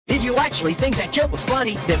you actually think that joke was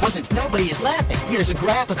funny, nobody is laughing. Here's a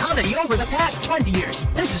graph of comedy over the past 20 years.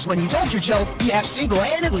 This is when you told your joke, you have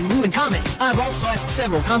single-handedly ruined comedy. I've also asked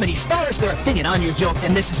several comedy stars their opinion on your joke,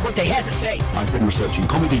 and this is what they had to say. I've been researching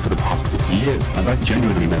comedy for the past 50 years, and I've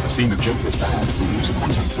genuinely never seen a joke this bad. We use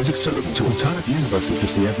quantum physics to look into alternate universes to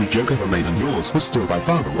see every joke ever made, and yours was still by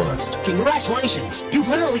far the worst. Congratulations! You've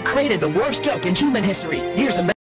literally created the worst joke in human history. Here's a